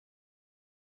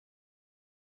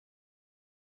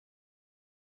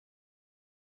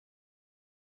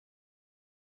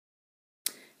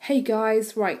Hey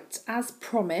guys, right, as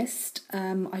promised,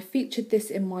 I featured this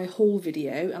in my haul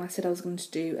video and I said I was going to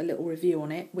do a little review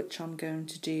on it, which I'm going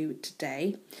to do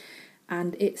today.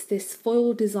 And it's this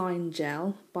foil design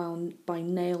gel by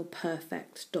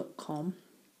nailperfect.com.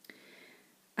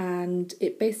 And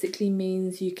it basically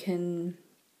means you can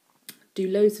do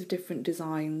loads of different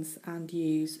designs and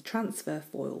use transfer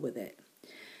foil with it.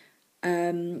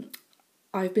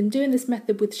 I've been doing this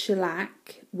method with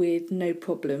shellac with no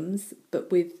problems,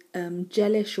 but with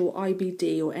gelish or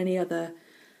IBD or any other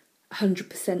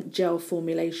 100% gel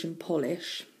formulation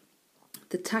polish,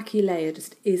 the tacky layer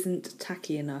just isn't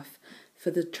tacky enough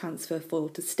for the transfer foil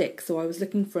to stick. So I was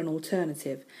looking for an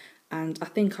alternative and I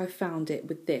think I found it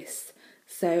with this.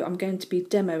 So I'm going to be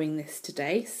demoing this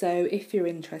today, so if you're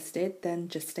interested then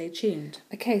just stay tuned.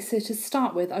 Okay, so to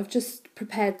start with, I've just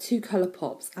prepared two colour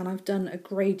pops and I've done a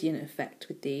gradient effect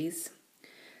with these.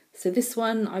 So this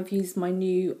one, I've used my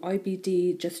new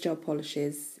IBD Just Gel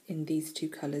polishes in these two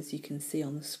colours you can see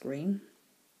on the screen.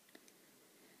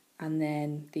 And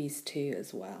then these two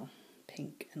as well,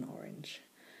 pink and orange.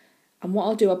 And what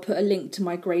I'll do, I'll put a link to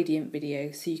my gradient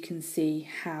video so you can see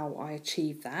how I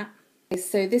achieve that.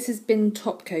 So this has been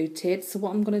top coated, so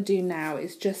what I'm going to do now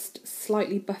is just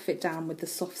slightly buff it down with the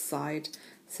soft side,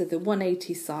 so the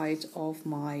 180 side of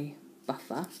my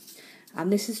buffer, and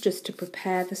this is just to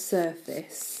prepare the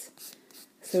surface.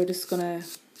 So we're just going to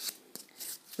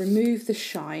remove the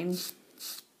shine,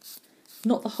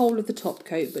 not the whole of the top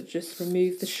coat, but just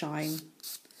remove the shine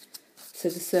so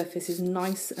the surface is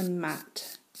nice and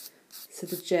matte, so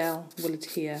the gel will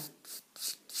adhere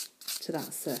to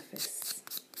that surface.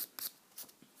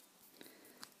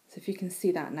 So if you can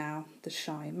see that now, the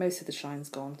shine, most of the shine's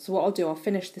gone. So what I'll do, I'll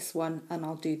finish this one and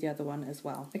I'll do the other one as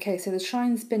well. Okay, so the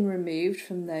shine's been removed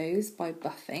from those by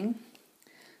buffing.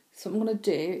 So what I'm going to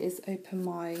do is open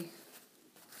my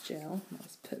gel.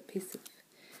 Let's put a piece of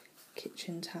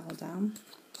kitchen towel down.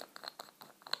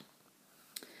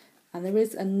 And there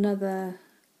is another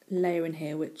layer in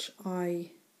here which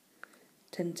I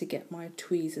tend to get my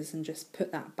tweezers and just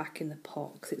put that back in the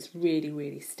pot because it's really,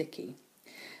 really sticky.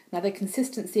 Now the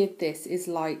consistency of this is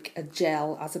like a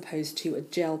gel as opposed to a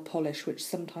gel polish, which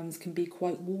sometimes can be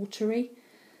quite watery.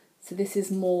 So this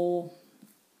is more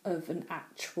of an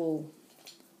actual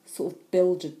sort of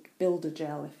builder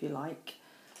gel, if you like.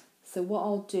 So what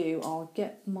I'll do, I'll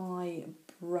get my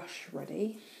brush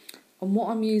ready. And what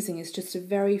I'm using is just a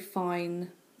very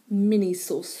fine mini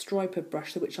sort of striper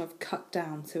brush, which I've cut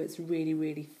down so it's really,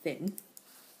 really thin.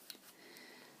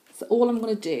 So all I'm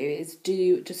going to do is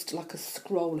do just like a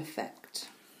scroll effect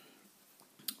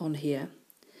on here.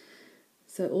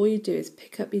 So all you do is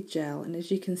pick up your gel, and as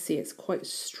you can see it's quite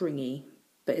stringy,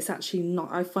 but it's actually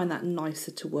not, I find that nicer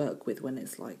to work with when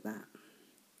it's like that.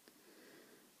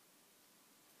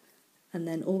 And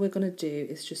then all we're going to do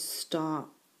is just start,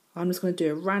 I'm just going to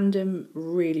do a random,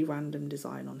 really random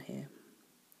design on here.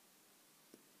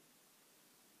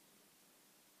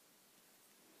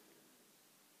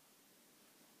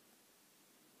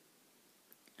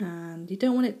 And you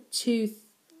don't want it too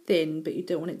thin, but you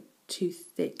don't want it too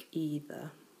thick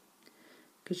either,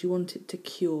 because you want it to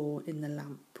cure in the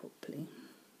lamp properly.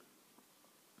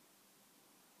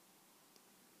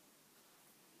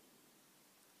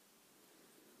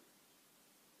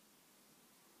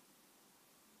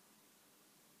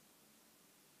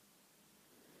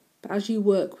 But as you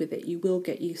work with it, you will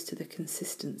get used to the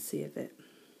consistency of it.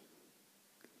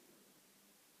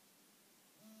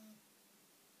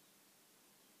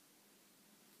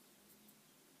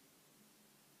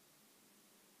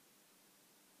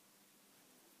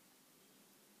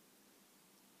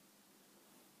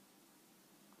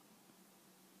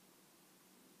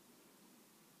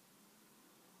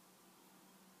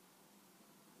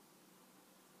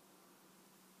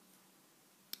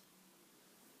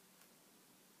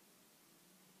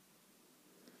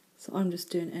 So I'm just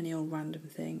doing any old random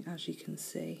thing, as you can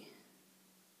see.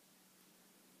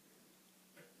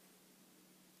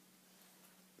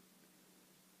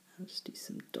 I'll just do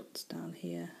some dots down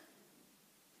here.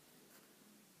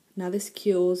 Now this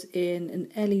cures in an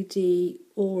LED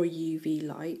or a UV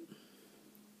light.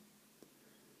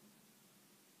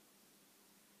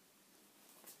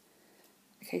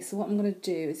 Okay, so what I'm going to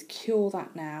do is cure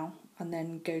that now and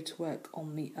then go to work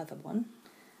on the other one.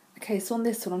 Okay, so on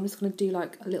this one, I'm just going to do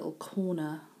like a little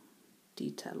corner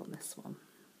detail on this one.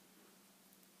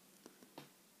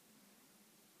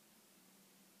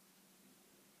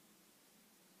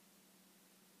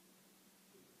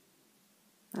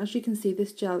 As you can see,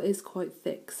 this gel is quite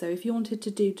thick, so if you wanted to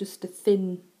do just a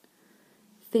thin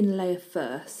layer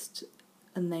first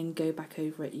and then go back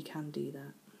over it, you can do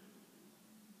that.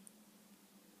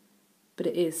 but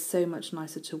it is so much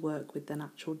nicer to work with than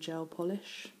actual gel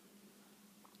polish.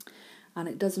 And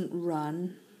it doesn't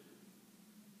run,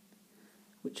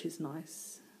 which is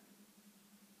nice.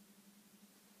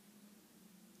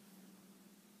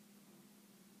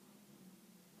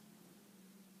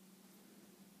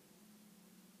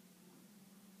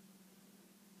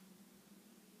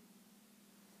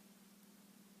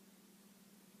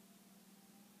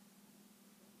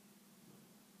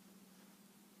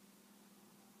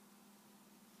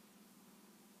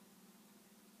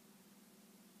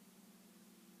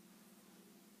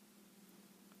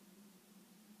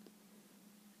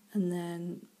 And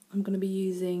then I'm going to be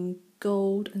using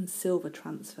gold and silver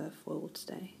transfer foil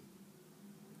today.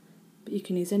 But you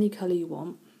can use any colour you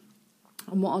want.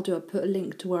 And what I'll do, I'll put a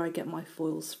link to where I get my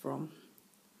foils from.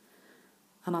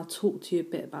 And I'll talk to you a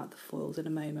bit about the foils in a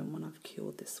moment when I've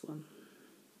cured this one.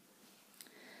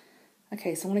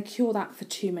 Okay, so I'm going to cure that for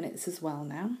 2 minutes as well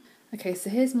now. Okay, so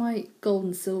here's my gold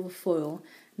and silver foil.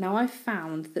 Now I've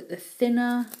found that the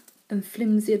thinner and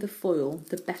flimsier the foil,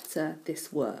 the better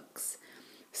this works.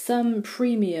 Some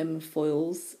premium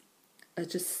foils are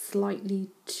just slightly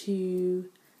too,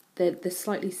 they're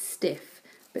slightly stiff,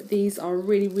 but these are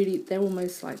really, they're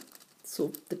almost like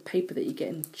sort of the paper that you get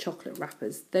in chocolate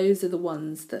wrappers. Those are the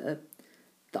ones that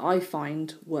I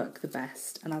find work the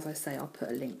best, and as I say, I'll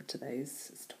put a link to those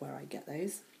as to where I get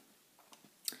those.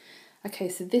 Okay,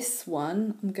 so this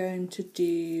one I'm going to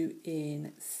do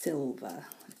in silver,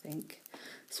 I think.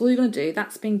 So all you're going to do,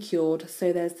 that's been cured,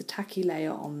 so there's the tacky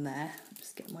layer on there.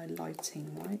 Just get my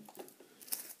lighting right.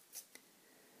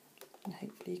 And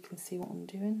hopefully you can see what I'm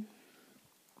doing.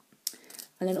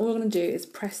 And then all we're going to do is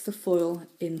press the foil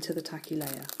into the tacky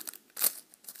layer.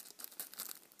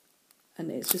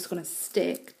 And it's just going to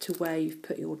stick to where you've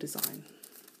put your design.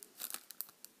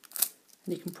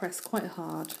 And you can press quite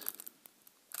hard.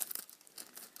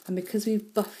 And because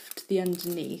we've buffed the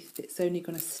underneath, it's only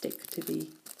going to stick to the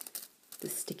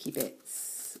sticky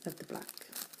bits of the black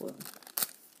foil.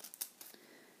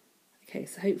 Okay,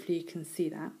 so hopefully you can see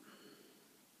that.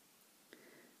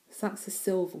 So that's the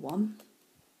silver one.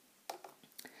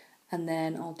 And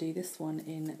then I'll do this one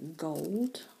in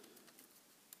gold.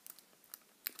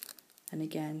 And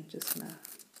again, just gonna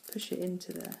push it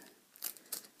into the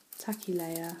tacky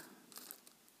layer.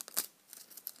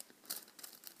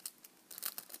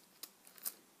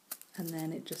 And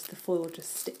then the foil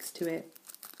just sticks to it.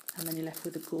 And then you're left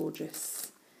with a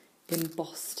gorgeous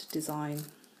embossed design.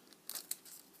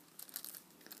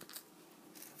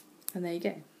 And there you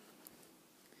go.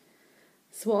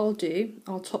 So what I'll do,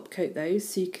 I'll top coat those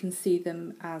so you can see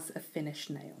them as a finished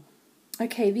nail.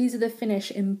 Okay, these are the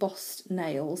finished embossed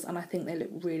nails, and I think they look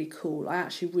really cool. I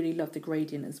actually really love the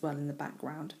gradient as well in the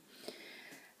background.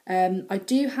 I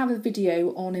do have a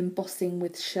video on embossing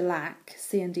with shellac,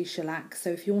 C&D shellac, so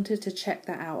if you wanted to check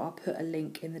that out, I'll put a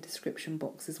link in the description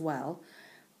box as well.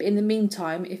 But in the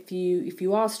meantime, if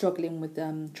you are struggling with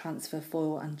transfer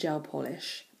foil and gel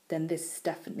polish, then this is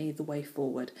definitely the way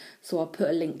forward. So I'll put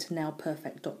a link to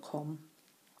nailperfect.com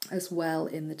as well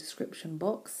in the description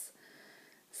box.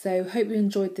 So hope you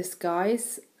enjoyed this,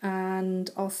 guys, and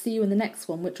I'll see you in the next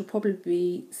one, which will probably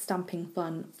be Stamping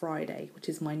Fun Friday, which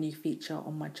is my new feature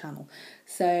on my channel.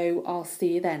 So I'll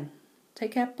see you then.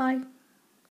 Take care, bye.